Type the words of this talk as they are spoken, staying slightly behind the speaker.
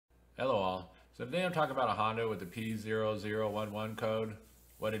Hello all. So today I'm talking about a Honda with the P0011 code,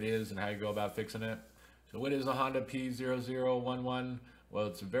 what it is and how you go about fixing it. So what is a Honda P0011? Well,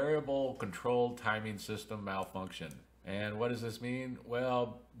 it's a variable control timing system malfunction. And what does this mean?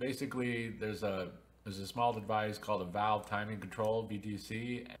 Well, basically there's a small device called a valve timing control,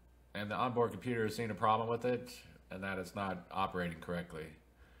 VTC, and the onboard computer has seen a problem with it and that it's not operating correctly.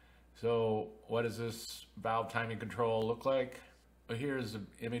 So what does this valve timing control look like? Well, here's an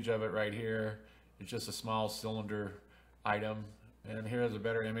image of it right here. It's just a small cylinder item. And here's a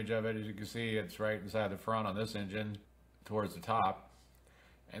better image of it. As you can see, it's right inside the front on this engine towards the top.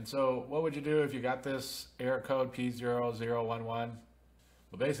 And so what would you do if you got this error code P0011? Well,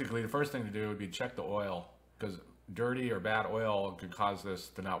 basically the first thing to do would be check the oil, because dirty or bad oil could cause this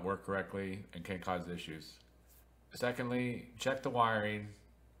to not work correctly and can cause issues. Secondly, check the wiring.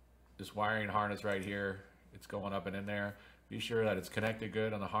 This wiring harness right here, it's going up and in there. Be sure that it's connected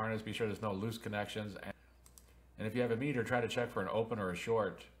good on the harness. Be sure there's no loose connections. And if you have a meter, try to check for an open or a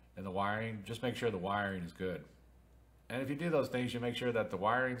short in the wiring. Just make sure the wiring is good. And if you do those things, you make sure that the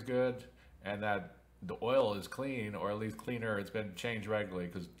wiring's good and that the oil is clean, or at least cleaner. It's been changed regularly,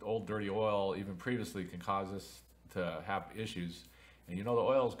 because old dirty oil even previously can cause us to have issues. And you know the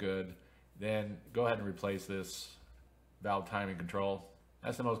oil's good, then go ahead and replace this valve timing control.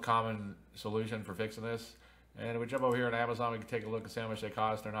 That's the most common solution for fixing this. And we jump over here on Amazon, we can take a look and see how much they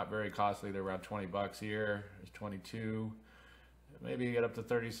cost. They're not very costly. They're around 20 bucks here. There's 22, maybe you get up to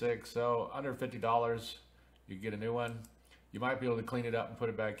 36. So under $50, you can get a new one. You might be able to clean it up and put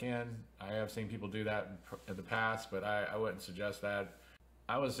it back in. I have seen people do that in the past, but I wouldn't suggest that.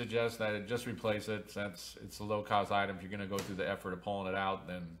 I would suggest that just replace it, since it's a low cost item. If you're gonna go through the effort of pulling it out,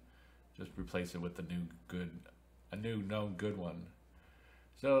 then just replace it with a new known good one.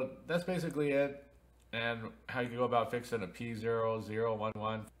 So that's basically it, and how you can go about fixing a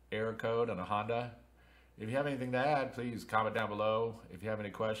P0011 error code on a Honda. If you have anything to add, please comment down below. If you have any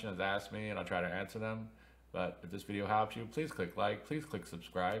questions, ask me and I'll try to answer them. But if this video helped you, please click like, please click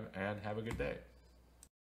subscribe, and have a good day.